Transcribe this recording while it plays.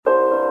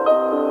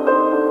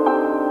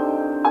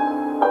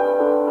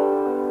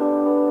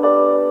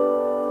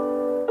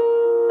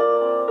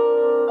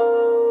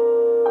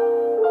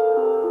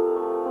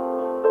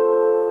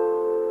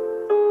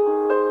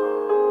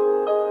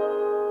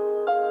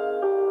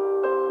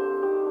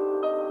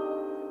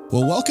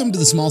Well, welcome to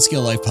the Small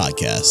Scale Life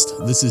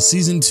Podcast. This is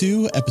Season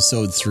 2,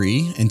 Episode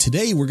 3, and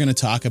today we're going to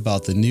talk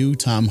about the new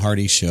Tom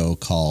Hardy show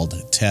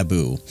called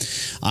Taboo.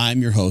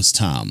 I'm your host,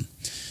 Tom.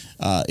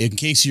 In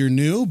case you're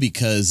new,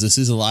 because this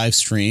is a live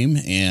stream,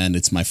 and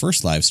it's my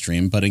first live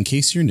stream, but in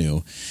case you're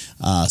new,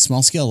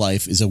 Small Scale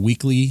Life is a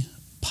weekly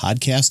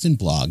podcast and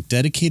blog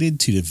dedicated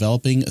to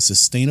developing a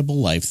sustainable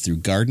life through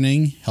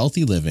gardening,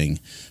 healthy living,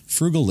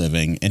 frugal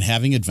living, and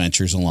having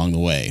adventures along the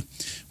way.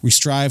 We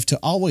strive to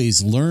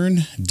always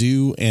learn,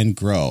 do, and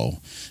grow.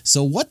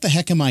 So what the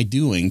heck am I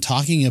doing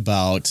talking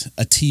about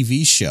a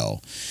TV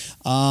show?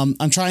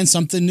 I'm trying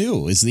something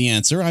new is the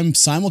answer. I'm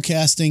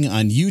simulcasting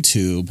on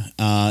YouTube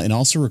and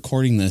also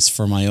recording this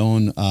for my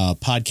own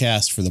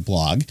podcast for the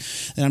blog.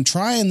 And I'm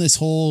trying this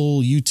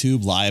whole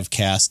YouTube live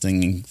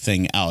casting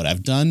thing out.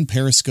 I've done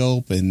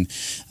Periscope and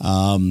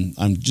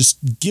I'm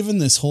just giving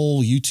this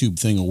whole YouTube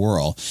thing a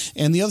whirl.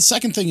 And the other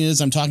second thing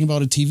is I'm talking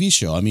about a TV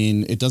show. I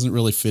mean, it doesn't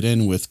really fit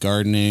in with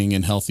gardening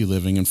and healthy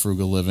living and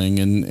frugal living.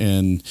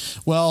 And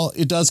well,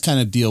 it does kind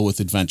of deal with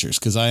adventures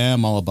because I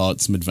am all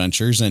about some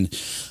adventures. And,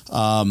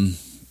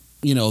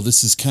 you know,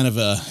 this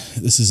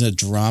is a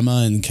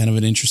drama and kind of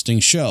an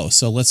interesting show.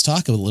 So let's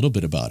talk a little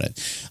bit about it.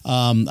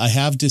 I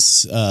have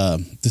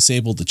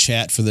disabled the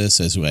chat for this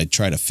as I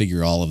try to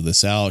figure all of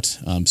this out.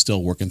 I'm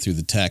still working through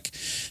the tech.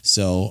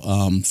 So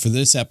for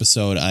this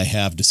episode, I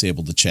have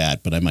disabled the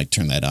chat, but I might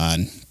turn that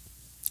on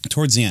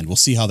towards the end. We'll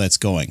see how that's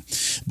going.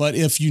 But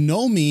if you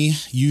know me,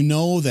 you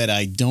know that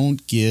I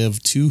don't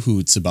give two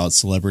hoots about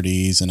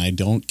celebrities and I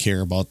don't care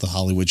about the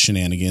Hollywood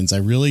shenanigans. I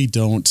really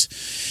don't.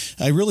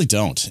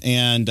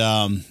 And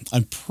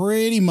I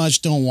pretty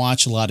much don't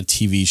watch a lot of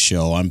TV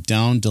show. I'm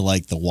down to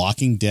like The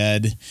Walking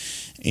Dead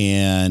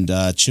and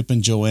Chip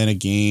and Joanna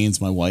Gaines.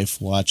 My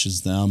wife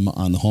watches them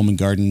on the Home and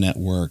Garden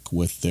Network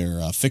with their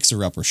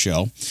Fixer Upper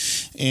show.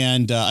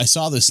 And I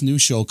saw this new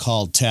show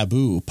called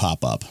Taboo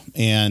pop up.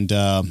 And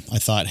I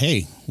thought,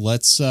 hey,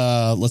 let's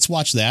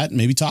watch that and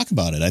maybe talk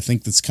about it. I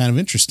think that's kind of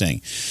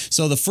interesting.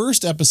 So the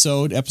first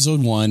episode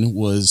 1,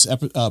 was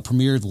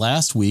premiered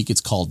last week.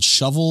 It's called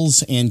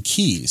Shovels and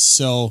Keys.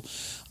 So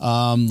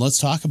let's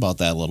talk about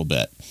that a little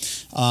bit.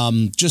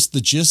 Just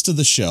the gist of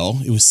the show.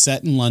 It was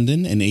set in London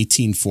in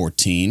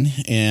 1814,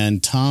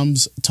 and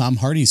Tom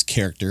Hardy's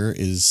character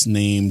is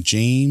named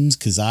James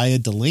Keziah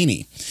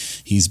Delaney.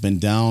 He's been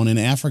down in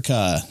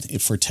Africa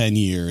for 10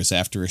 years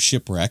after a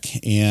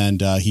shipwreck,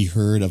 and he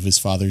heard of his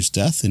father's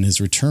death and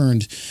has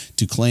returned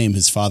to claim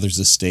his father's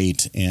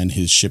estate and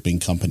his shipping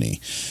company.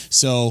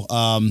 So,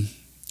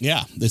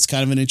 yeah, it's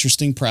kind of an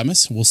interesting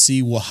premise. We'll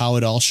see how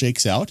it all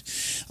shakes out.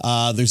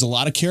 There's a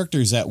lot of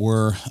characters that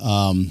were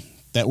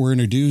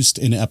introduced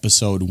in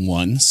episode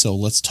 1, so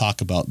let's talk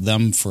about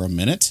them for a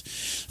minute.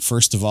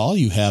 First of all,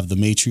 you have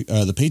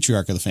the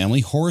patriarch of the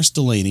family, Horace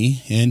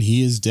Delaney, and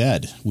he is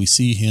dead. We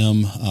see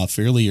him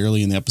fairly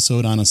early in the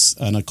episode on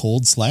a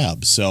cold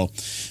slab. So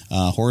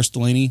Horace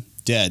Delaney,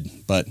 dead,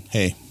 but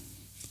hey,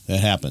 that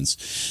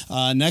happens.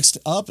 Next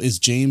up is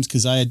James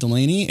Keziah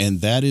Delaney,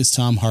 and that is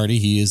Tom Hardy.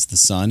 He is the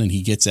son, and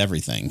he gets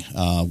everything.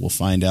 We'll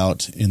find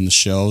out in the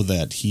show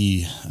that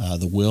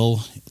the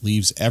will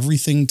leaves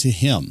everything to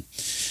him.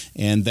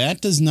 And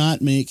that does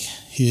not make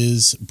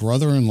his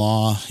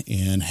brother-in-law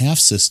and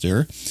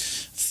half-sister,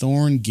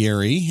 Thorn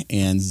Gary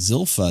and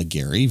Zilpha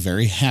Gary,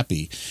 very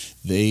happy.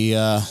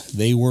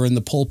 They were in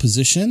the pole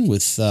position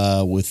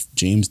with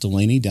James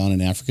Delaney down in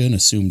Africa and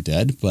assumed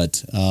dead,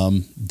 but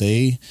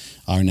they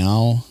are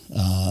now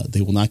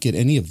they will not get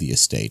any of the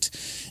estate,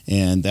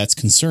 and that's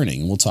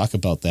concerning. We'll talk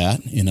about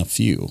that in a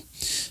few.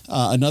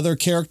 Another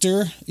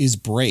character is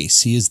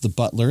Brace. He is the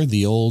butler,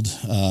 the old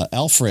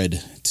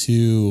Alfred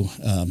to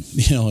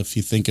if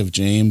you think of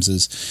James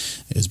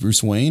as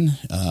Bruce Wayne,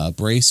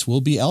 Brace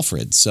will be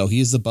Alfred. So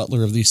he is the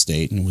butler of the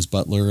estate and was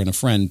butler and a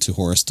friend to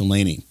Horace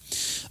Delaney.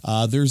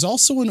 There's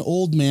also an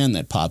old man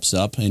that pops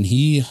up, and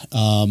he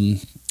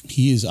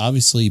has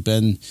obviously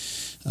been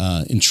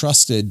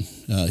entrusted.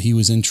 He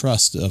was in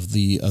trust of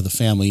the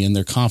family and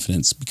their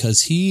confidence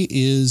because he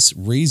is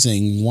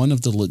raising one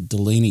of the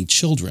Delaney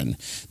children.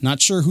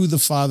 Not sure who the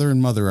father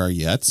and mother are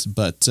yet,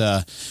 but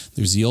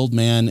there's the old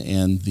man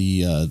and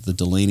the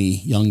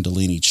young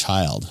Delaney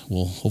child.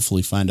 We'll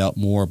hopefully find out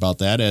more about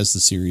that as the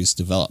series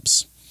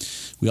develops.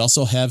 We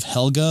also have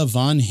Helga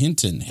von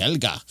Hinton.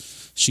 Helga.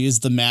 She is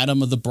the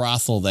madam of the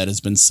brothel that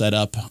has been set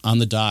up on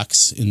the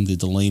docks in the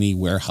Delaney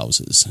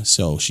warehouses.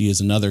 So she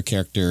is another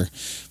character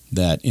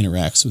that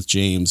interacts with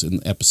James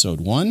in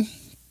episode 1.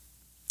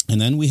 And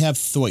then we have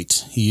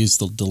Thoit. He is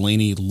the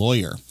Delaney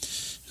lawyer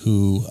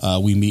who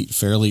we meet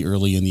fairly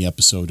early in the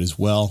episode as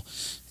well.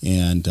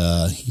 And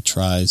he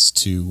tries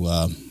to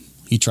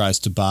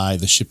buy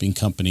the shipping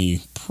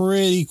company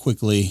pretty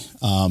quickly,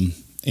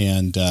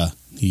 and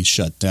he's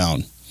shut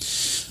down.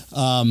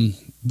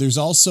 There's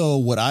also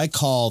what I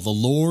call the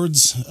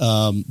Lords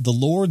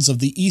of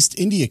the East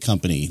India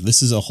Company.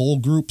 This is a whole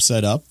group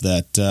set up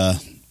that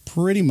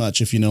pretty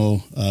much, if you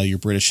know your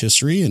British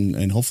history,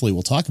 and hopefully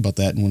we'll talk about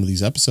that in one of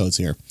these episodes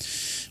here,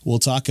 We'll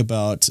talk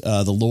about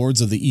the Lords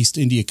of the East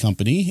India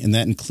Company, and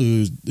that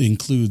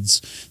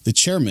includes the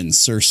chairman,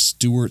 Sir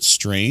Stuart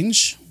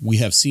Strange. We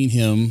have seen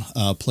him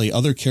play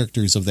other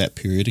characters of that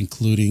period,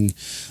 including,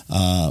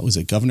 was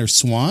it Governor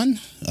Swan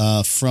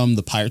from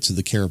the Pirates of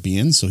the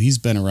Caribbean? So he's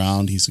been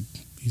around.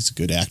 He's a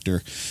good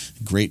actor,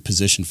 great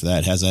position for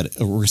that, has that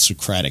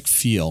aristocratic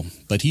feel.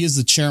 But he is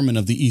the chairman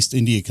of the East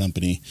India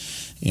Company,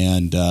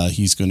 and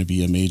he's going to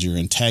be a major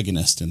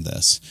antagonist in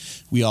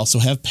this. We also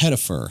have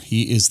Pettifer.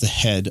 He is the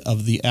head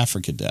of the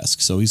Africa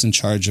desk, so he's in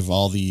charge of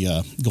all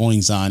the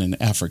goings-on in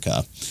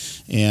Africa.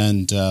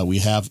 And we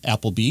have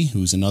Appleby,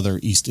 who's another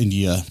East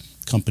India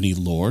Company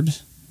lord.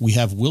 We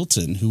have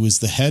Wilton, who is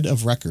the head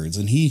of records,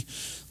 and he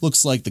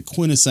looks like the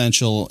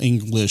quintessential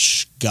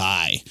English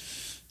guy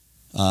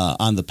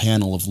on the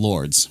panel of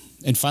lords.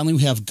 And finally,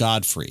 we have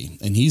Godfrey,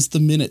 and he's the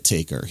minute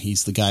taker.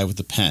 He's the guy with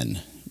the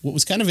pen. What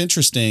was kind of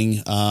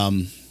interesting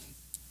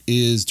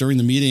is during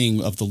the meeting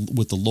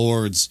with the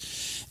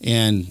lords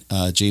and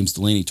James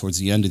Delaney towards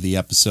the end of the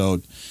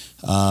episode,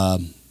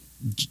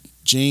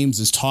 James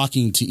is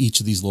talking to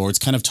each of these lords,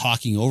 kind of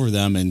talking over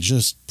them and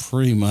just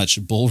pretty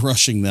much bull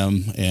rushing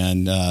them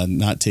and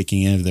not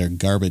taking any of their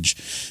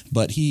garbage.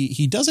 But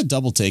he does a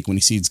double take when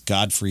he sees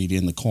Godfrey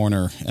in the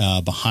corner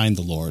behind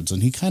the lords,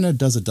 and he kind of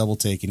does a double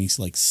take and he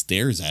like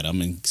stares at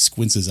him and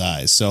squints his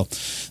eyes. So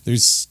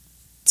there's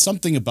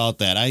something about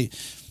that. I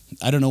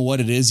don't know what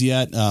it is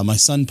yet. My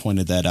son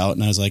pointed that out,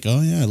 and I was like,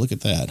 oh yeah, look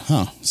at that,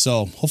 huh?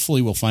 So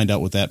hopefully we'll find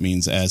out what that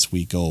means as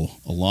we go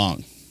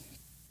along.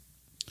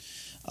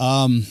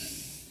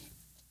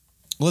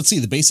 Let's see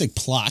the basic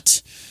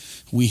plot.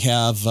 We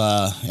have,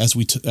 as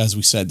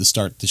we said to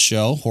start the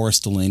show, Horace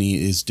Delaney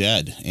is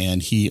dead,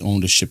 and he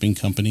owned a shipping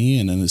company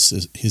and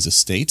his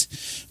estate,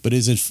 but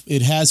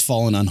it has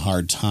fallen on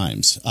hard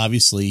times.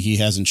 Obviously, he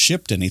hasn't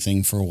shipped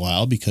anything for a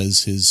while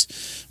because his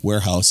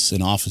warehouse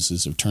and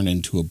offices have turned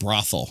into a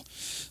brothel.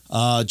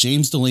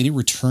 James Delaney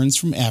returns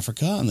from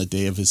Africa on the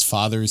day of his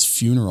father's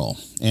funeral.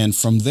 And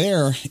from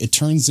there, it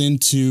turns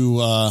into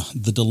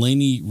the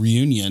Delaney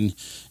reunion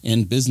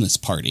and business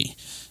party.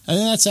 And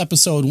that's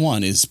episode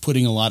 1, is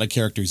putting a lot of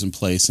characters in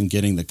place and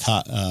getting the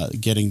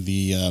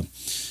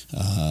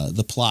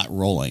plot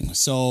rolling.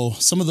 So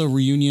some of the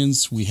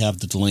reunions, we have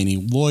the Delaney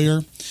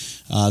lawyer.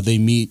 We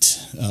meet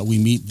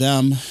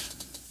them.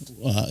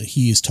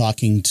 He is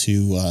talking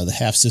to the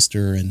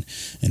half-sister and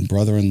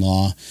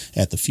brother-in-law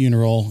at the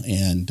funeral,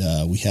 and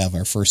we have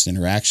our first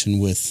interaction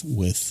with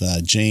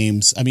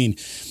James. I mean,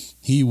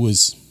 he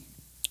was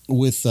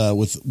with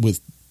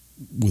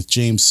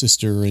James'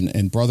 sister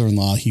and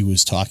brother-in-law. He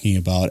was talking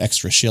about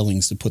extra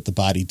shillings to put the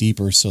body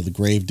deeper so the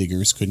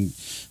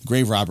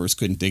grave robbers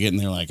couldn't dig it, and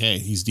they're like, hey,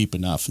 he's deep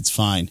enough, it's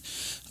fine.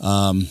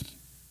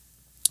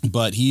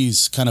 But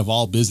he's kind of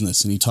all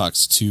business, and he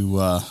talks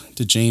to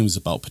James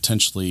about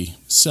potentially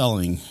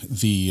selling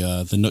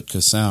the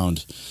Nootka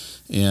Sound,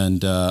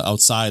 and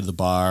outside the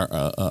bar,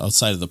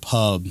 outside of the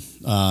pub,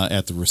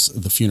 at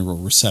the funeral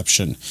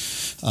reception.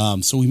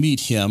 So we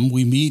meet him.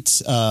 We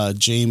meet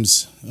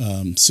James'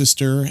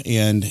 sister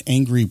and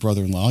angry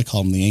brother-in-law. I call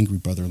him the angry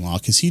brother-in-law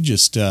because he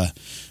just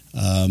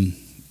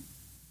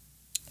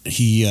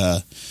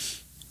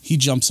he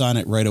jumps on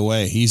it right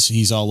away.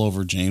 He's all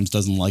over James,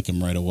 doesn't like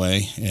him right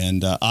away,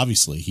 and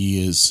obviously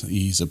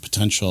he's a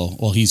potential.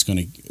 Well, he's going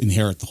to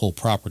inherit the whole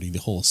property, the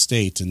whole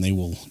estate, and they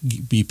will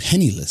be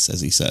penniless,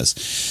 as he says.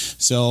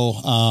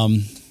 So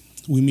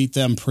we meet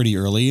them pretty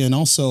early, and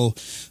also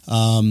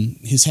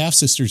his half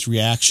sister's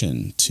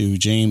reaction to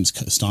James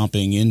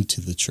stomping into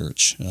the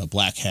church,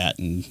 black hat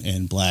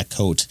and black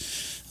coat.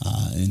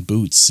 And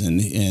boots,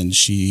 and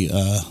she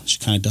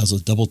kind of does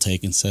a double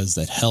take and says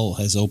that hell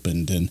has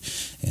opened, and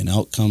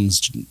out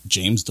comes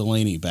James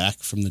Delaney back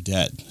from the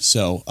dead.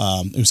 So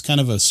it was kind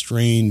of a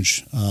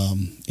strange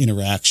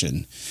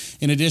interaction.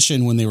 In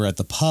addition, when they were at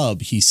the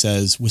pub, he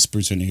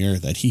whispers in her ear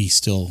that he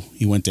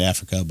went to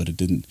Africa, but it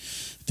didn't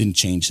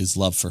change his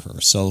love for her.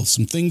 So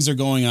some things are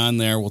going on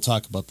there. We'll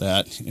talk about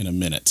that in a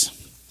minute.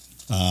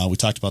 We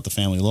talked about the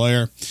family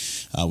lawyer.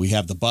 We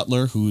have the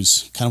butler,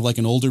 who's kind of like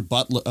an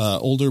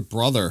older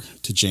brother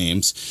to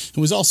James, who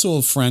was also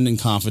a friend and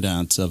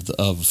confidant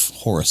of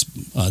Horace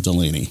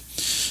Delaney.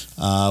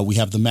 We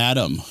have the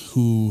madam,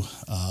 who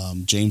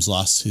James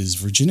lost his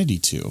virginity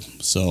to.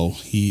 So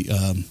he,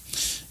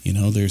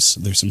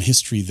 there's some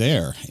history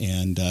there,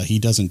 and he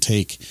doesn't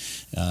take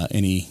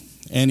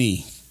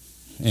any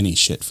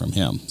shit from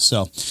him.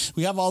 So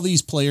we have all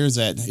these players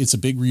it's a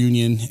big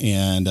reunion,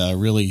 and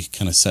really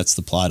kind of sets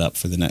the plot up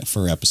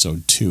for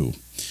episode 2.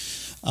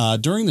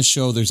 During the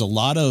show, there's a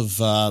lot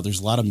of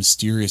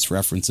mysterious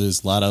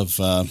references, a lot of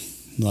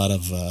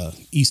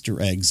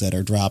Easter eggs that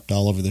are dropped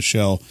all over the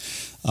show.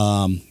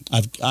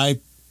 I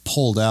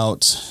pulled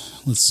out,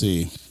 let's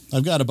see,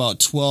 I've got about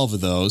 12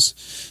 of those,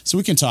 so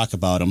we can talk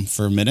about them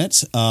for a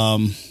minute.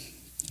 12.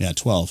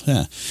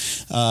 Yeah.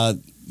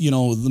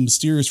 the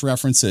mysterious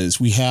references.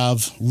 We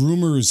have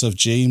rumors of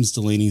James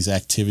Delaney's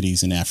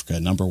activities in Africa.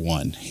 Number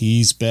one,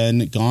 he's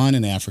been gone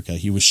in Africa.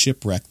 He was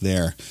shipwrecked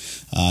there.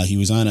 He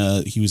was on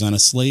a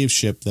slave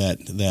ship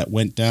that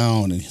went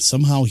down, and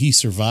somehow he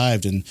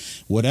survived. And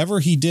whatever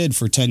he did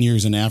for 10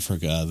 years in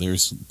Africa,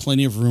 there's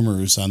plenty of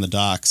rumors on the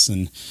docks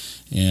and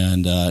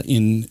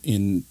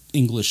in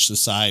English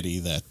society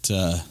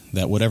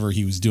that whatever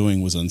he was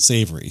doing was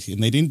unsavory,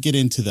 and they didn't get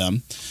into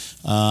them.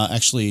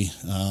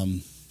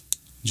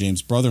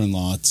 James'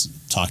 brother-in-law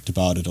talked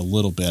about it a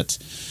little bit.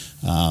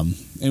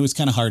 It was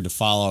kind of hard to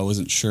follow. I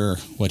wasn't sure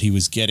what he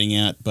was getting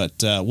at, but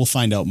we'll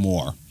find out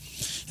more.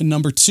 And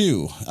number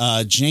two,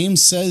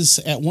 James says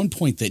at one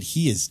point that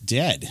he is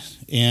dead,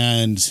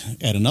 and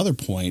at another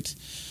point,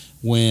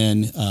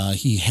 when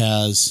he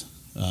has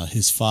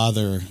his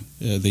father,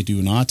 they do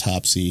an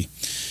autopsy,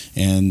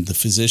 and the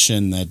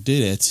physician that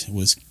did it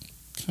was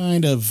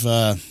kind of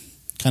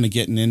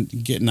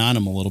getting on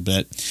him a little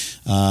bit.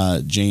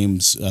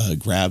 James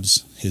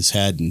grabs his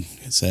head and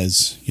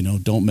says,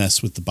 don't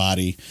mess with the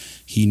body.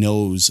 He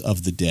knows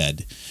of the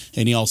dead.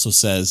 And he also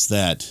says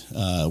that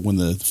when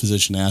the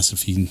physician asks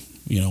if he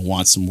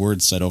wants some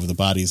words said over the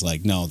body, he's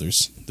like, no,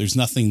 there's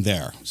nothing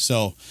there.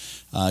 So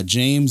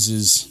James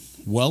is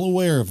well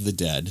aware of the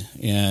dead,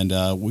 and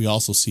we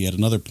also see at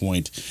another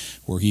point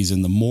where he's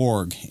in the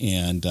morgue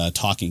and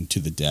talking to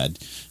the dead,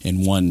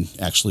 and one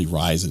actually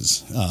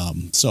rises.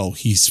 So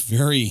he's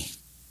very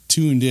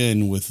tuned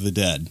in with the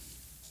dead.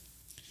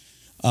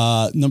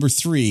 Number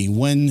three,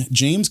 when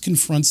James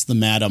confronts the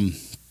madam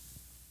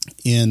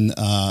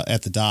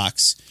at the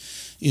docks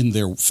in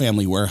their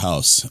family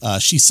warehouse,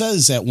 she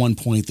says at one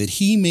point that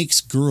he makes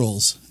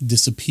girls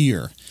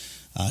disappear.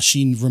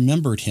 She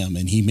remembered him,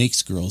 and he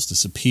makes girls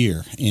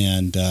disappear,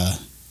 and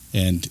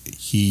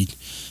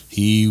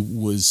he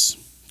was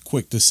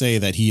quick to say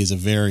that he is a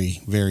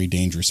very, very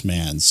dangerous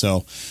man.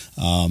 So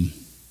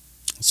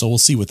we'll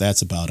see what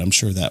that's about. I'm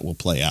sure that will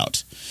play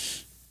out.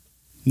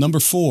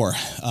 Number four,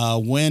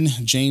 when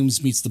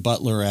James meets the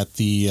butler at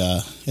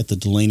the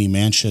Delaney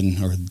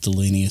mansion or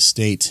Delaney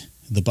estate,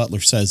 the butler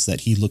says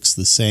that he looks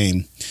the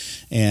same,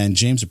 and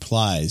James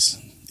replies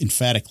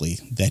emphatically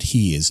that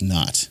he is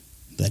not.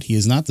 That he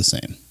is not the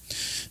same.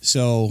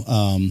 So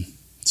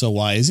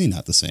why is he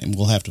not the same?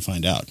 We'll have to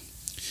find out.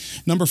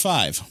 Number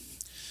five,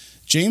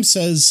 James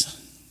says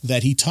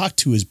that he talked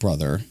to his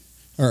brother,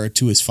 or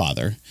to his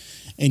father,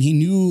 and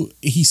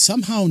he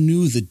somehow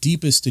knew the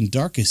deepest and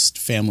darkest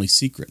family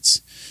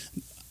secrets.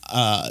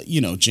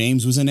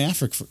 James was in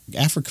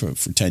Africa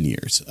for 10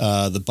 years.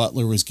 The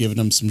butler was giving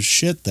him some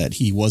shit that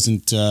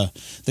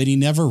he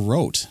never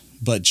wrote,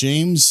 but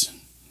James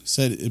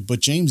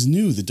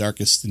knew the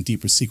darkest and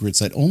deepest secrets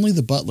that only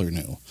the butler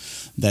knew,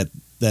 that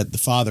the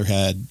father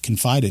had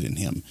confided in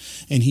him,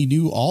 and he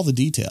knew all the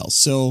details.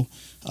 So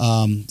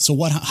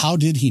how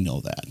did he know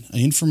that?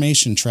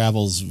 Information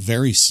travels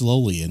very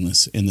slowly in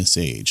this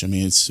age. I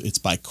mean, it's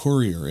by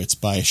courier, it's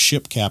by a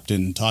ship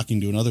captain talking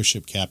to another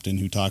ship captain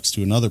who talks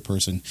to another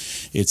person.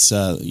 We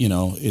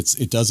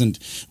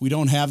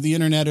don't have the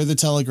internet or the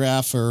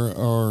telegraph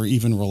or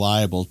even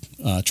reliable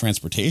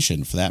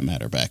transportation for that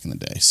matter back in the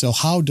day. So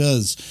how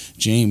does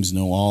James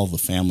know all the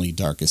family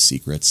darkest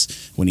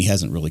secrets when he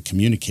hasn't really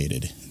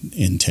communicated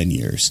in 10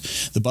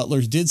 years? The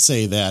butler did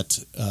say that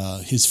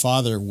his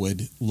father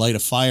would light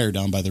a fire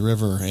down by the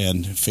river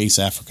and face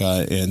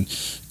Africa and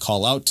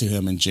call out to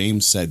him, and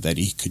James said that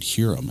he could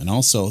hear him. And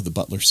also the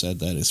butler said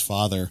that his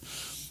father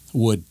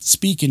would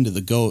speak into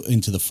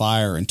the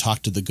fire and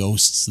talk to the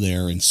ghosts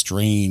there in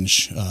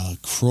strange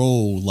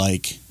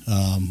crow-like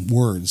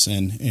words,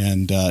 and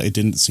it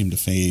didn't seem to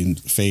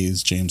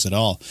faze James at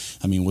all.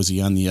 I mean, was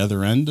he on the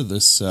other end of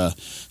this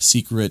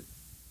secret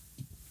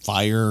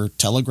fire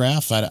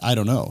telegraph? I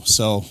don't know.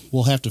 So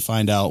we'll have to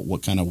find out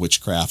what kind of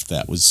witchcraft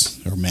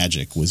or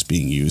magic was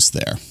being used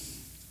there.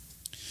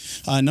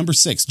 Number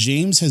 6,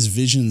 James has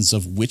visions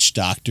of witch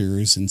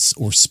doctors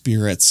or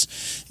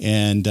spirits,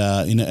 and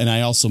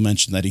I also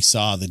mentioned that he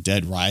saw the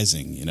dead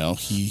rising.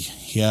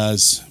 He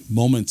has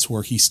moments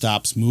where he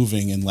stops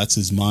moving and lets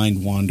his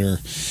mind wander,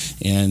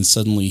 and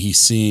suddenly he's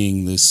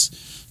seeing this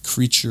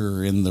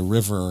creature in the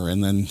river,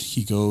 and then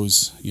he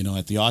goes,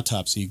 at the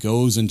autopsy, he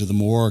goes into the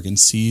morgue and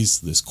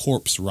sees this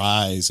corpse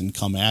rise and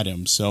come at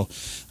him. So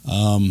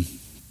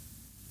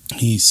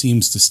he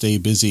seems to stay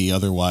busy.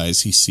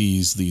 Otherwise, he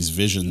sees these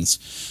visions.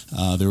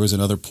 There was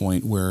another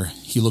point where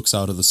he looks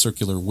out of the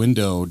circular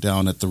window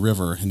down at the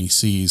river, and he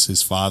sees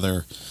his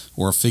father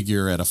or a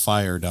figure at a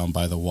fire down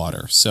by the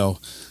water. So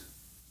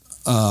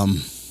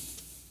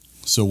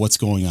what's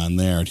going on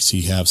there? Does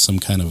he have some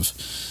kind of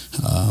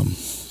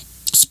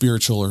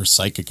spiritual or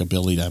psychic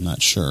ability? I'm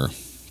not sure.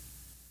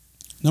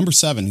 Number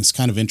 7 is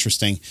kind of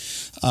interesting.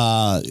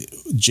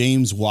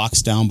 James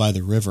walks down by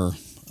the river.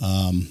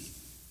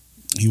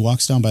 He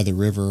walks down by the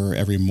river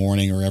every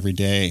morning or every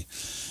day,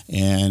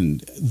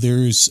 and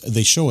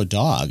they show a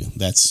dog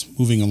that's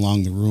moving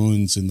along the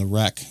ruins in the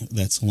wreck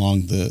that's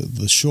along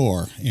the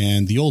shore.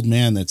 And the old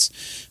man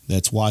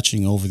that's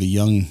watching over the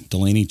young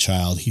Delaney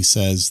child, he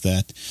says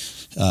that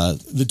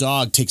the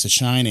dog takes a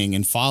shining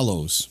and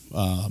follows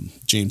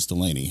James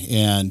Delaney.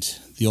 And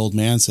the old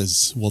man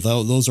says, well,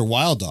 those are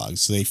wild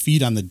dogs. They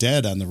feed on the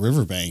dead on the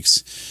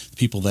riverbanks,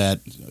 people that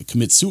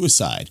commit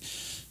suicide.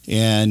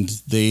 And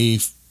they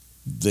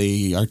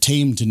are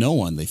tamed to no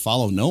one. They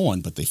follow no one,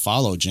 but they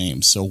follow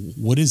James. So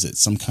what is it?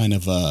 Some kind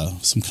of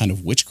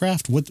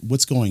witchcraft?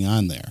 What's going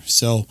on there?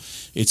 So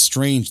it's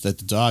strange that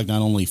the dog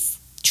not only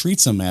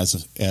treats him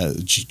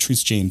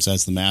treats James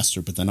as the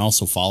master, but then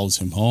also follows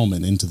him home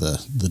and into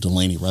the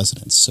Delaney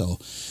residence. So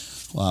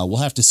we'll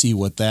have to see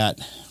what's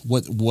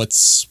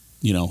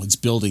it's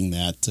building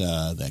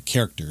that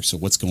character. So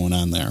what's going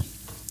on there?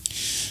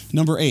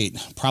 Number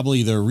 8,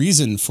 probably the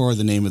reason for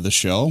the name of the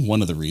show,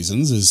 one of the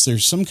reasons, is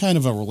there's some kind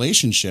of a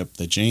relationship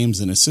that James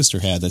and his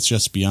sister had that's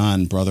just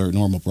beyond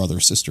normal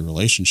brother-sister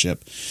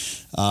relationship.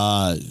 She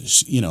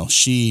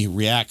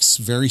reacts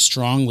very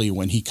strongly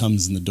when he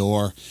comes in the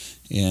door,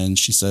 and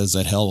she says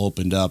that hell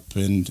opened up,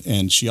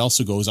 and she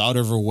also goes out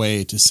of her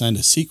way to send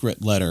a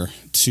secret letter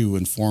to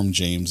inform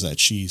James that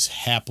she's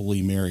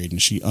happily married,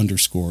 and she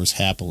underscores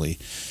happily.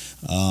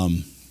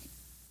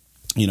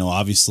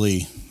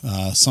 Obviously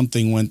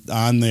something went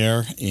on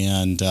there,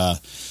 and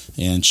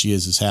she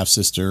is his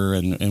half-sister,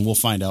 and we'll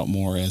find out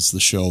more as the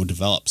show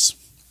develops.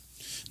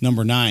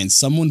 Number 9,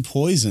 someone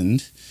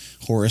poisoned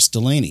Horace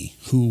Delaney.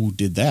 Who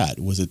did that?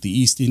 Was it the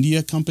East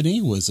India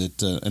Company? Was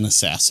it an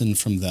assassin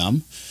from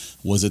them?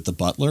 Was it the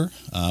butler?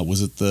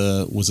 Was it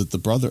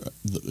the brother,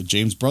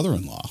 James'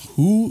 brother-in-law?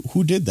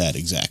 Who did that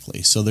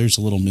exactly? So there's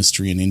a little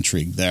mystery and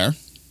intrigue there.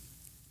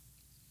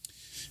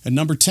 And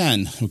number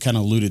 10, we kind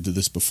of alluded to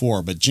this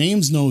before, but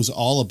James knows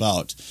all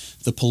about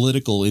the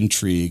political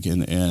intrigue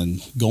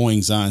and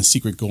goings-on,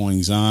 secret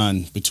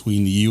goings-on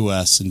between the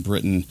U.S. and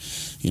Britain.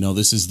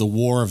 This is the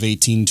War of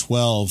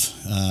 1812,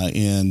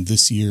 and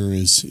this year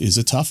is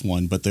a tough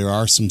one, but there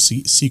are some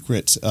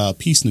secret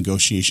peace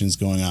negotiations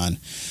going on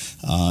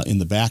in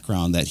the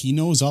background that he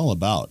knows all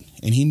about.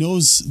 And he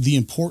knows the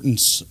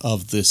importance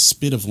of this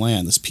spit of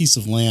land, this piece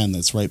of land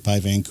that's right by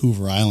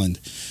Vancouver Island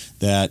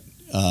that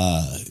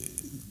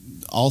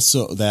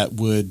also that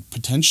would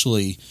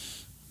potentially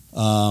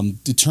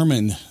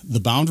determine the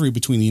boundary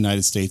between the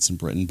United States and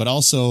Britain, but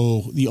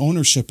also the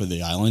ownership of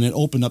the island. It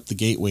opened up the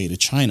gateway to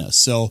China.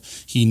 So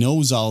he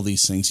knows all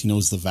these things. He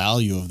knows the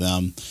value of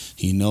them.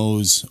 He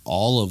knows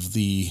all of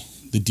the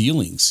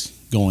dealings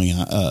going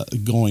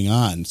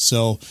on.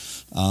 So,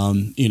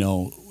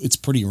 it's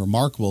pretty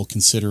remarkable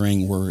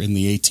considering we're in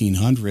the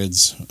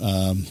 1800s,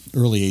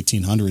 early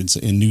 1800s,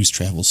 and news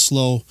travels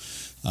slow.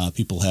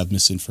 People have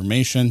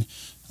misinformation.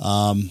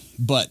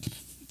 But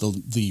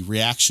the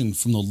reaction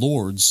from the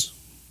lords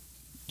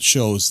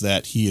shows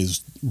that he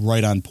is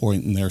right on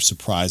point, and they're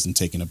surprised and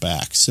taken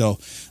aback. So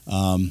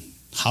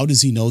how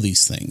does he know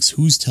these things?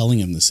 Who's telling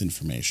him this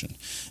information?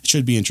 It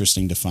should be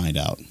interesting to find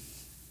out.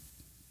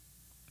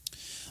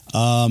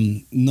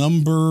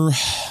 Number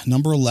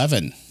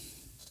 11.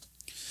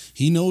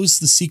 He knows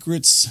the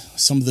secrets,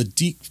 some of the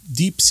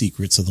deep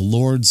secrets of the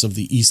lords of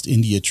the East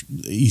India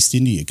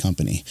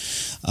Company.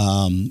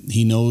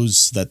 He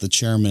knows that the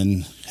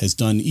chairman has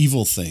done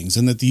evil things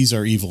and that these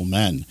are evil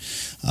men.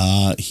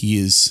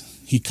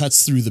 He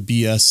cuts through the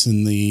BS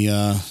and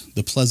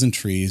the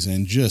pleasantries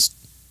and just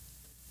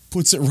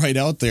puts it right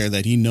out there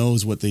that he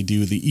knows what they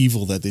do, the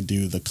evil that they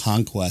do, the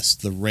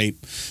conquest, the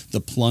rape,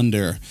 the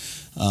plunder,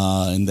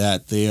 and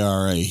that they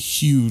are a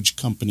huge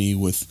company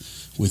with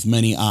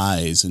many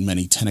eyes and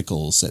many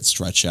tentacles that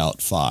stretch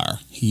out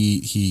far.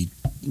 He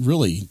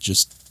really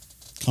just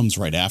comes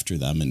right after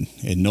them, and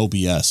no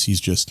BS. He's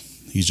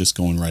just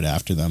going right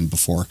after them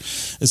before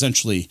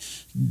essentially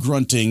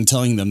grunting,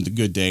 telling them the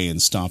good day,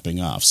 and stomping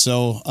off.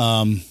 So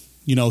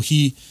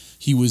he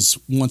was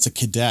once a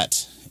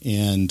cadet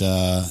and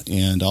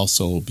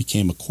also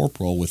became a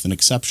corporal with an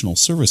exceptional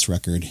service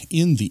record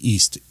in the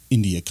East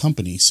India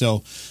Company.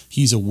 So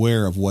he's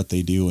aware of what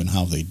they do and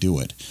how they do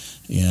it,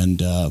 and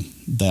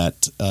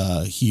that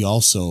he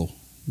also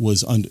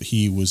was a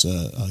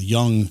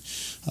young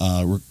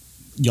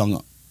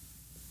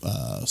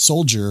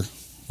soldier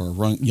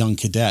or young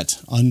cadet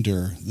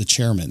under the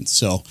chairman.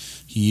 So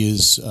he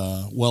is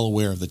well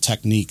aware of the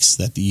techniques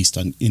that the East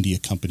India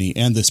Company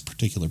and this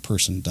particular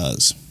person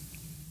does.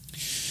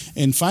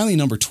 And finally,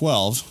 number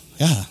 12.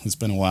 Yeah, it's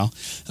been a while.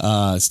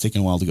 It's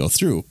taken a while to go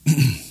through.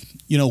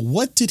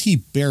 What did he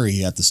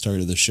bury at the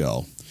start of the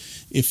show?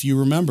 If you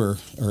remember,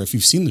 or if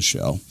you've seen the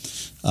show,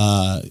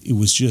 it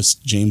was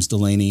just James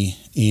Delaney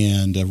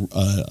and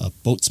a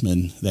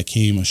boatsman that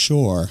came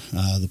ashore.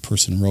 The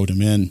person rowed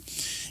him in,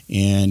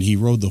 and he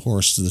rode the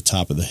horse to the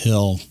top of the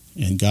hill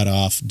and got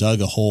off, dug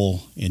a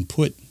hole, and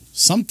put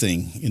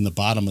something in the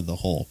bottom of the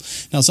hole.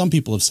 Now, some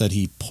people have said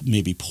he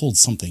maybe pulled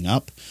something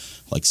up,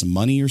 like some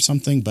money or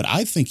something, but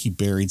I think he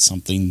buried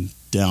something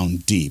down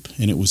deep,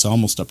 and it was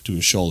almost up to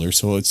his shoulder,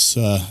 so it's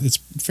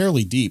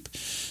fairly deep.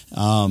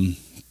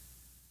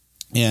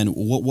 And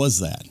what was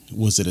that?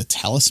 Was it a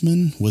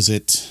talisman? Was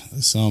it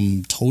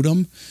some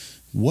totem?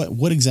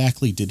 What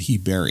exactly did he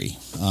bury?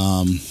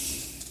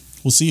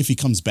 we'll see if he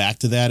comes back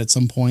to that at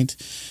some point.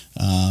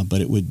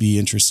 But it would be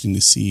interesting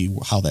to see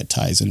how that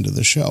ties into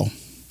the show.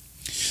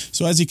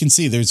 So as you can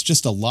see,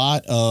 there's a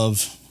lot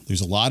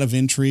of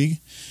intrigue.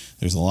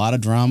 There's a lot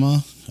of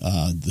drama.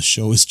 The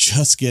show is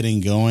just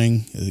getting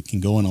going. It can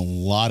go in a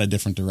lot of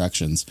different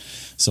directions.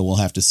 So we'll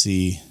have to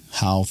see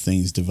how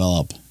things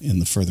develop in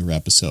the further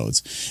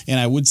episodes. And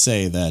I would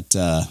say that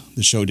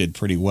the show did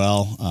pretty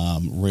well.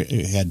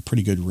 It had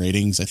pretty good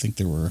ratings. I think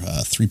there were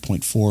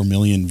 3.4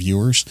 million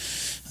viewers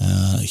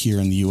here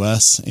in the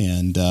U.S.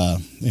 And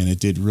it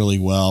did really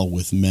well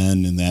with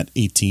men in that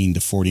 18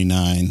 to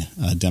 49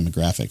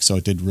 demographic. So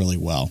it did really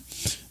well.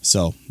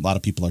 So a lot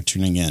of people are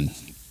tuning in.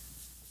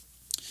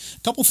 A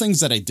couple things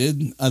that I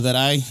did that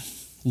I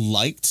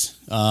liked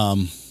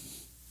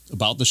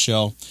about the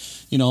show.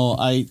 You know,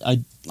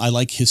 I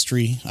like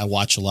history. I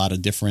watch a lot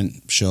of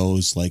different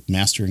shows like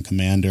Master and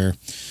Commander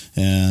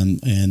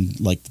and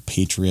like The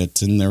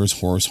Patriot, and there was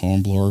Horace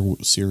Hornblower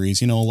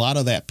series. You know, a lot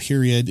of that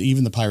period,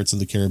 even the Pirates of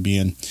the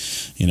Caribbean,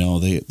 you know,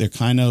 they're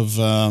kind of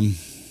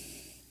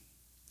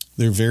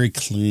they're very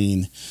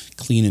clean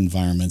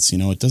environments. You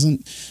know,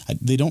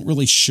 they don't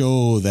really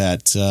show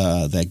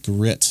that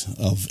grit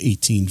of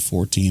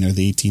 1814 or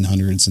the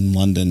 1800s in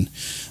London.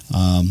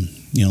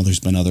 You know, there's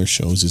been other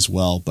shows as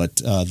well,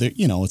 but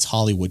you know, it's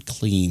Hollywood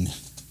clean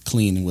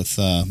with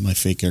my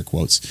fake air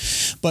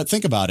quotes. But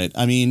think about it.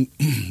 I mean,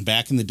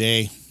 back in the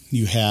day,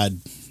 you had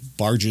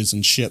barges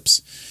and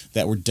ships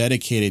that were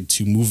dedicated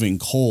to moving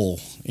coal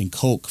and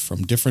coke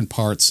from different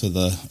parts of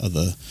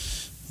the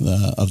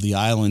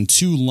island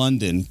to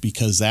London,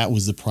 because that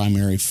was the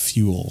primary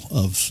fuel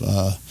of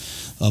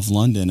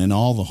London and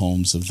all the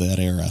homes of that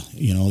era.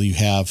 You know, you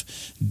have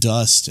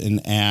dust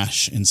and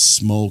ash and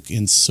smoke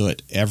and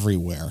soot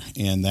everywhere,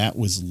 and that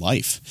was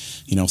life.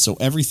 You know, so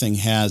everything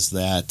has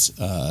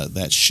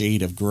that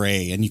shade of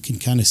gray, and you can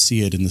kind of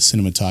see it in the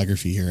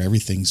cinematography here.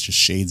 Everything's just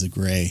shades of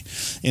gray,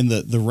 and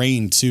the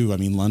rain too. I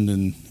mean,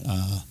 London.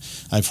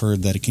 I've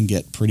heard that it can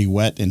get pretty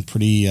wet and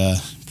pretty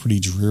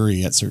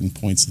dreary at certain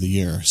points of the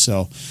year.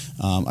 So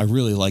I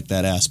really like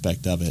that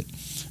aspect of it.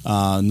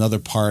 Another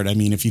part, I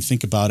mean, if you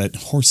think about it,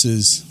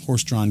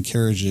 horse-drawn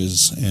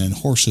carriages and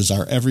horses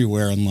are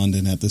everywhere in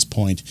London at this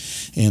point,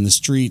 and the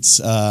streets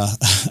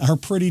are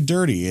pretty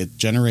dirty. It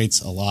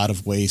generates a lot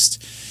of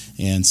waste,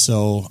 and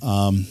so,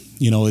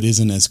 you know, it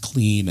isn't as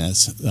clean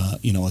as,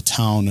 you know, a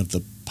town of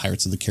the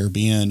Pirates of the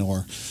Caribbean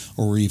or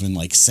even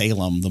like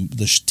Salem,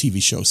 the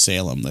TV show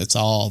Salem. It's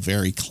all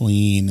very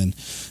clean,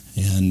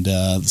 and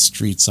the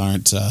streets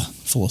aren't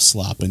full of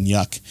slop and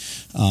yuck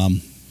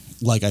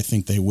like I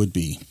think they would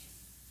be.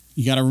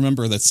 You got to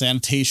remember that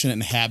sanitation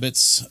and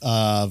habits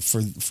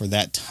for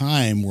that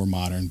time were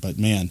modern, but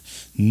man,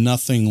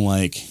 nothing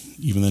like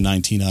even the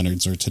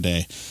 1900s or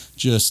today.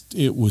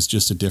 It was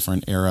just a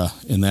different era,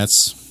 and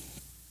that's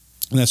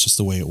just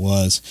the way it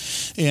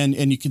was.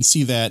 And you can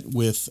see that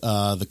with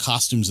the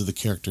costumes of the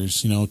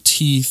characters, you know,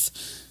 teeth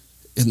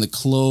and the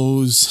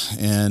clothes,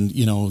 and,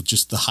 you know,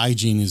 just the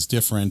hygiene is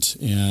different,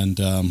 and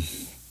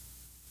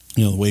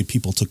you know, the way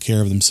people took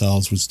care of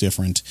themselves was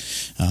different.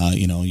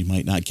 You know, you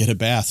might not get a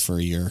bath for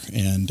a year,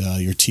 and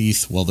your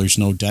teeth, well, there's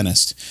no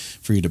dentist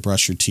for you to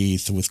brush your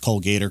teeth with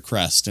Colgate or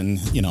Crest and,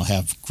 you know,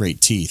 have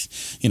great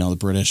teeth. You know, the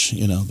British,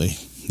 you know, they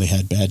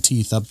had bad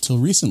teeth up till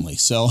recently.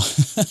 So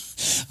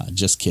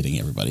just kidding,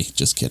 everybody.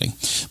 Just kidding.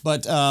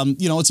 But,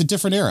 you know, it's a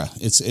different era.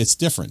 It's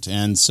different.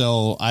 And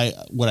so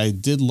what I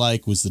did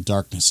like was the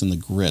darkness and the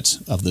grit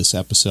of this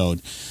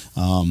episode.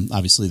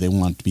 Obviously, they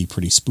want it to be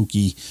pretty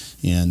spooky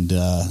and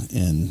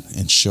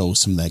show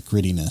some of that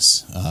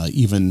grittiness.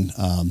 Even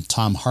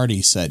Tom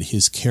Hardy said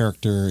his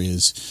character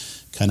is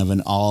kind of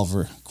an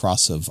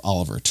cross of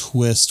Oliver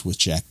Twist with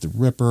Jack the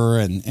Ripper,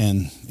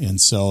 and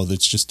so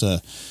it's just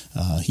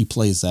he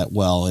plays that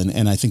well,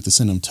 and I think the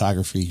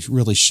cinematography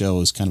really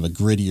shows kind of a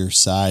grittier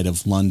side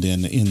of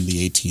London in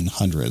the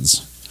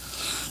 1800s.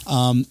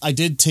 I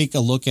did take a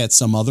look at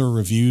some other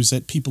reviews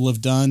that people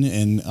have done,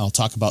 and I'll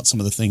talk about some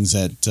of the things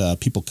that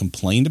people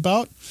complained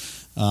about.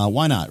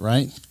 Why not,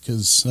 right?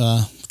 Because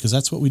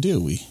that's what we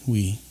do.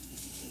 We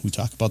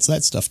talk about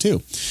that stuff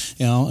too.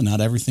 You know,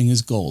 not everything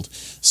is gold.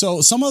 So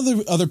some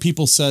other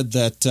people said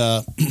that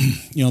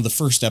you know, the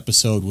first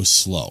episode was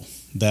slow.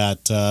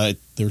 That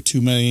there were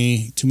too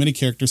many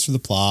characters for the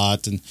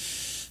plot, and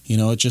you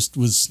know, it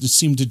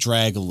seemed to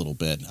drag a little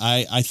bit.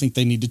 I think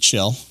they need to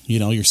chill. You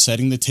know, you're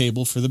setting the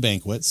table for the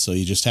banquet, so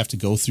you just have to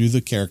go through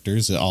the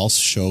characters. All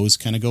shows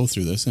kind of go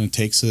through this, and it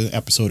takes an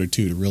episode or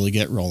two to really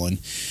get rolling.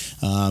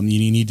 You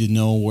need to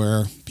know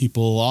where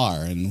people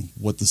are and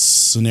what the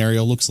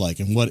scenario looks like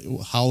and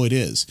how it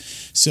is.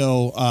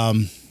 So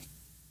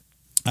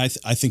I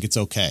think it's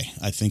okay.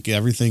 I think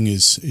everything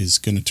is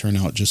going to turn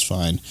out just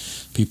fine.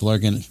 People are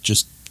going to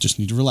just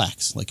need to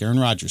relax. Like Aaron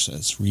Rodgers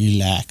says,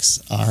 relax,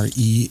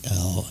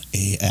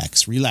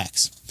 RELAX,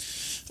 relax.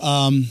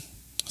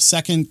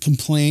 Second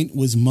complaint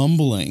was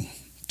mumbling.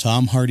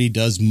 Tom Hardy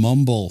does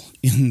mumble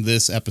in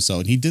this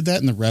episode. He did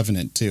that in The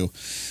Revenant too.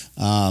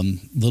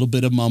 little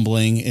bit of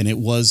mumbling, and it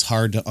was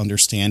hard to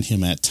understand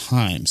him at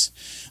times.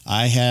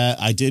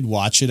 I did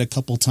watch it a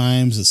couple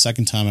times. The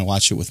second time I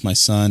watched it with my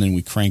son, and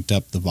we cranked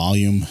up the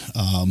volume,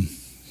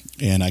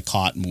 and I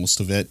caught most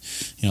of it.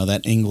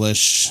 That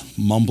English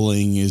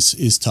mumbling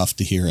is tough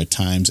to hear at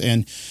times,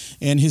 and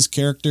his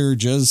character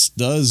just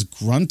does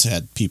grunt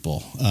at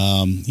people.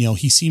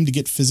 He seemed to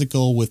get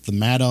physical with the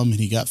madam, and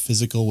he got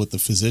physical with the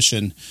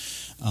physician.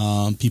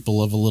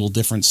 People of a little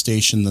different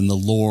station than the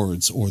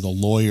lords or the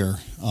lawyer,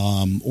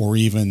 or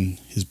even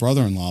his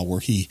brother-in-law, where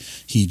he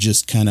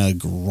just kind of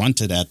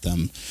grunted at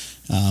them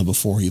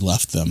before he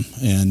left them.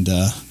 And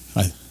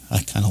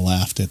I kind of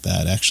laughed at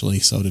that, actually.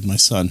 So did my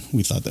son.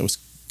 We thought that was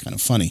kind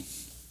of funny.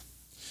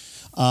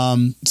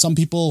 Some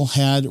people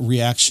had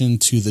reaction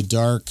to the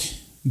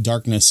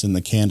darkness in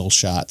the candle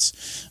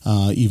shots.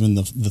 Even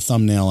the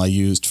thumbnail I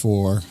used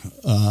for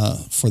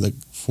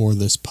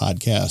this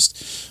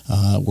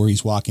podcast, where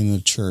he's walking in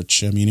the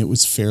church. I mean, it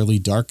was fairly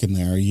dark in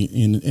there,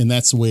 and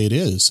that's the way it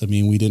is. I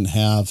mean, we didn't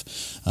have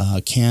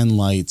can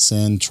lights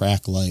and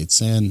track lights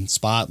and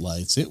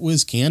spotlights. It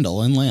was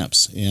candle and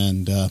lamps,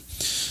 and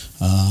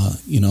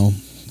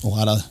a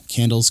lot of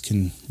candles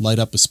can light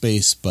up a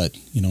space, but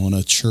in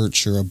a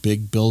church or a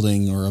big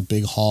building or a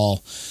big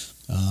hall,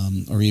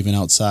 or even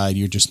outside,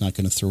 you're just not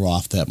going to throw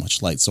off that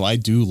much light. So I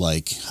do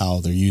like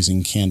how they're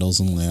using candles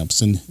and lamps.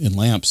 And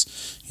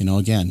lamps,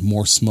 again,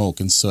 more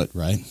smoke and soot,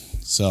 right?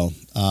 So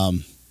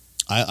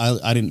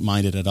I didn't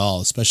mind it at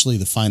all, especially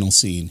the final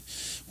scene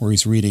where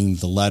he's reading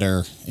the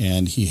letter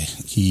and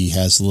he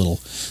has a little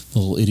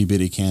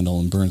itty-bitty candle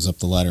and burns up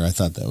the letter. I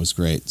thought that was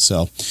great.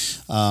 So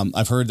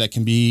I've heard that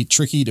can be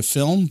tricky to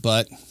film,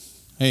 but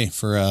hey,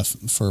 for a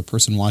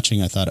person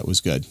watching, I thought it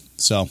was good.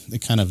 So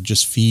it kind of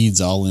just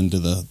feeds all into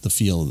the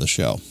feel of the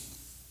show.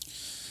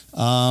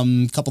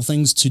 Couple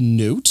things to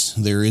note.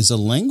 There is a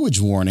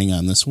language warning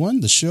on this one.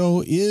 The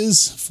show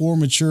is for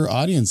mature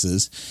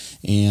audiences,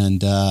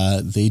 and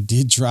they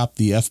did drop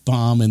the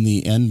F-bomb and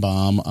the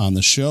N-bomb on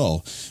the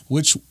show,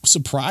 which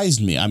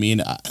surprised me. I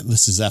mean,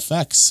 this is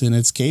FX and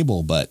it's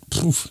cable, but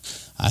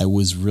I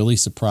was really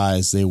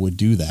surprised they would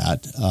do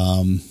that.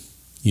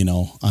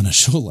 On a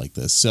show like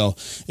this. So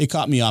it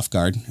caught me off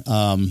guard.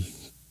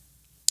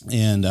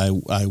 And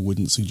I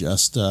wouldn't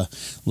suggest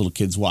little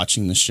kids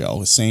watching the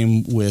show.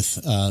 Same with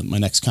my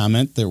next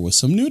comment. There was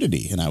some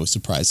nudity, and I was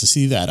surprised to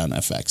see that on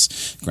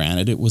FX.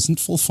 Granted, it wasn't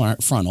full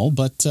frontal,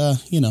 but,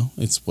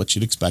 it's what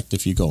you'd expect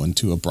if you go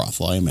into a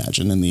brothel, I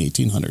imagine, in the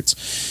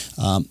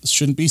 1800s.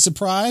 Shouldn't be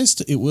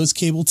surprised. It was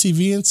cable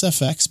TV and it's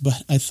FX,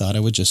 but I thought I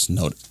would just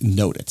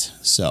note it.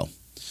 So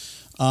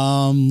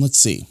let's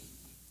see.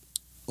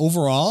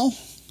 Overall,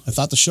 I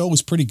thought the show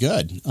was pretty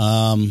good.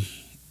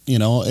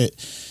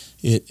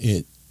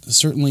 It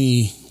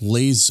certainly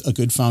lays a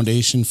good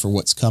foundation for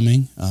what's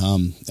coming.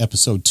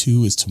 Episode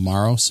 2 is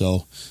tomorrow,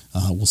 so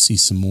we'll see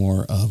some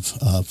more of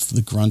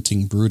the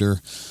grunting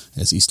brooder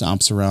as he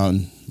stomps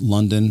around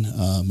London.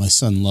 My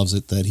son loves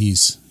it that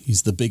he's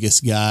the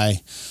biggest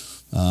guy,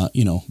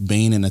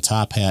 Bane in a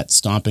top hat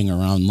stomping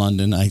around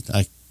London. I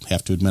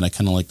have to admit I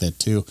kind of like that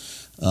too.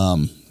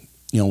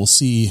 We'll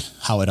see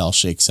how it all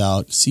shakes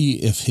out,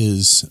 see if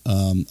his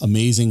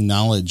amazing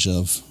knowledge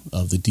of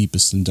the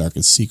deepest and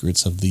darkest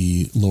secrets of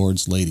the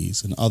Lord's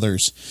ladies and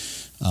others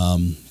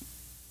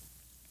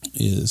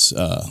is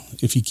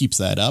if he keeps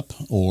that up,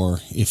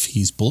 or if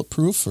he's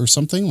bulletproof or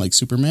something like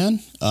Superman.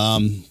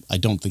 I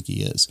don't think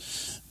he is.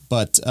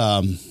 But,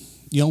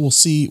 we'll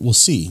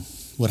see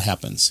what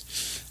happens.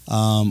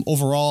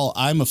 Overall,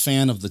 I'm a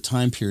fan of the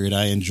time period.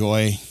 I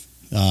enjoy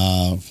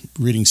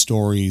reading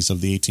stories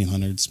of the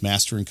 1800s.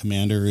 Master and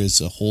Commander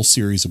is a whole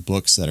series of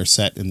books that are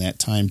set in that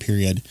time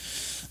period.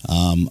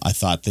 I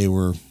thought they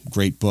were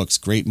great books,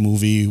 great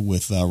movie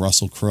with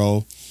Russell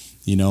Crowe,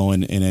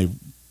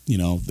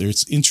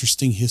 there's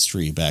interesting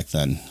history back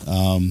then.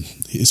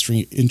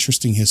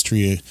 Interesting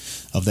history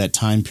of that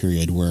time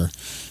period where,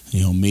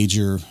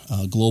 major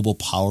global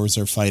powers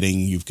are fighting.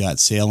 You've got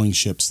sailing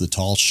ships, the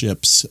tall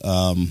ships,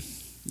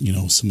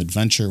 some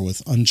adventure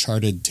with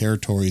uncharted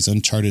territories,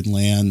 uncharted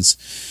lands.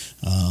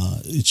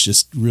 It's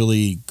just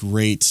really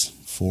great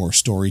for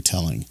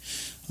storytelling.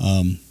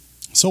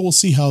 So we'll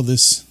see how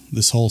this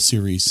whole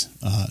series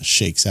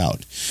shakes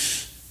out.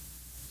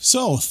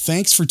 So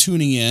thanks for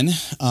tuning in.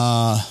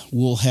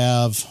 We'll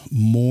have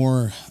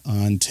more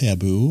on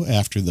Taboo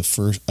after the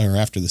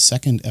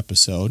second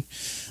episode.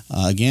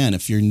 Again,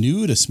 if you're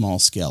new to Small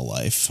Scale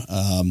Life,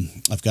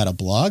 I've got a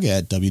blog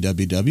at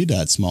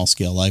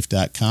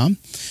www.smallscalelife.com.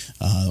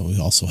 We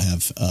also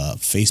have a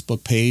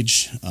Facebook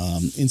page,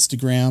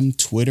 Instagram,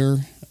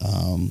 Twitter,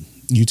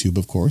 YouTube,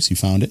 of course. You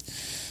found it.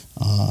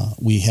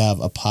 We have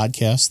a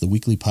podcast, the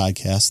weekly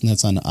podcast, and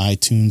that's on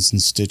iTunes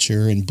and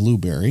Stitcher and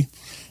Blueberry.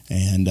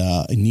 And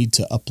I need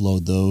to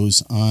upload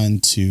those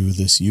onto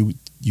this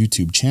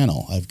YouTube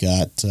channel. I've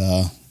got,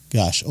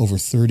 over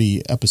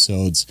 30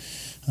 episodes,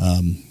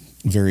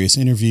 various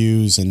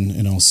interviews,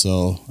 and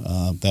also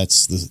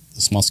that's the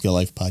Small Scale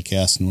Life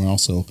podcast. And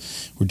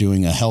we're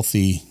doing a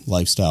healthy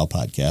lifestyle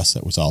podcast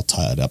that was all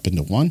tied up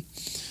into one.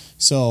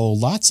 So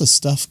lots of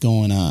stuff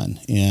going on,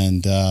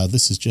 and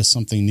this is just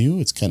something new.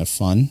 It's kind of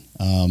fun,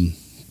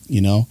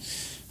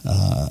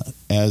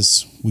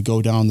 as we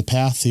go down the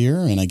path here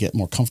and I get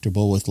more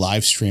comfortable with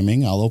live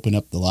streaming, I'll open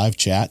up the live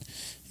chat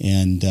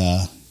and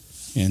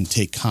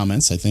take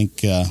comments. I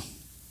think,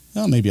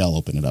 maybe I'll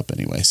open it up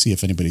anyway, see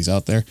if anybody's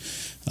out there.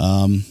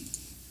 We'll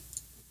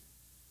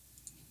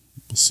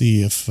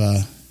see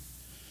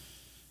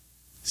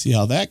see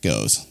how that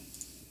goes.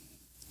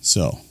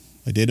 So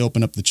I did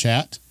open up the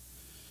chat.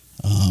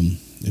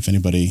 If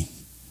anybody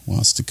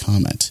wants to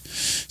comment.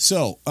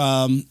 So,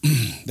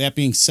 that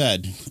being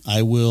said,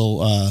 I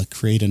will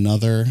create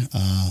another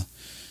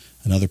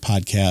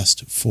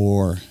podcast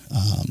for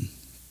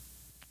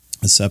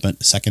a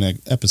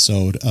second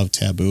episode of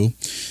Taboo,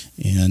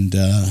 and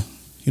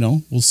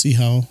we'll see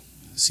how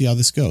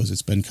this goes.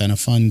 It's been kind of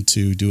fun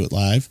to do it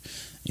live,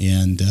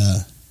 and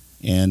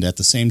at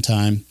the same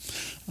time,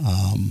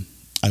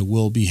 I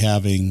will be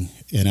having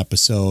an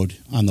episode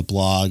on the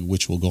blog,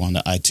 which will go on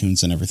to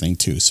iTunes and everything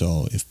too.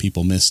 So if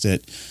people missed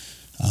it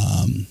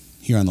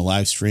here on the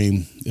live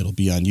stream, it'll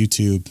be on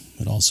YouTube.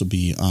 It'll also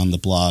be on the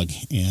blog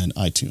and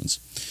iTunes.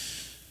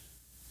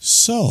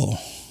 So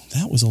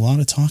that was a lot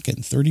of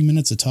talking, 30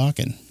 minutes of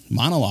talking,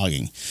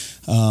 monologuing.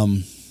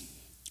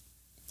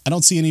 I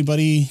don't see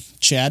anybody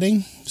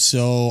chatting,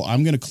 so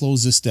I'm going to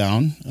close this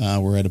down.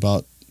 We're at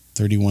about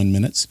 31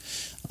 minutes.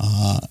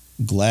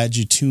 Glad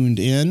you tuned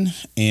in,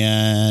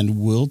 and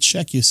we'll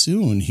check you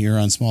soon here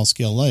on Small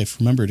Scale Life.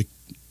 Remember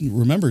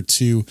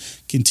to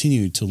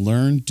continue to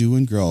learn, do,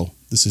 and grow.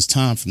 This is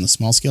Tom from the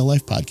Small Scale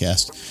Life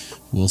Podcast.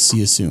 We'll see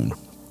you soon.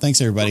 Thanks,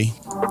 everybody.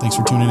 Thanks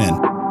for tuning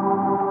in.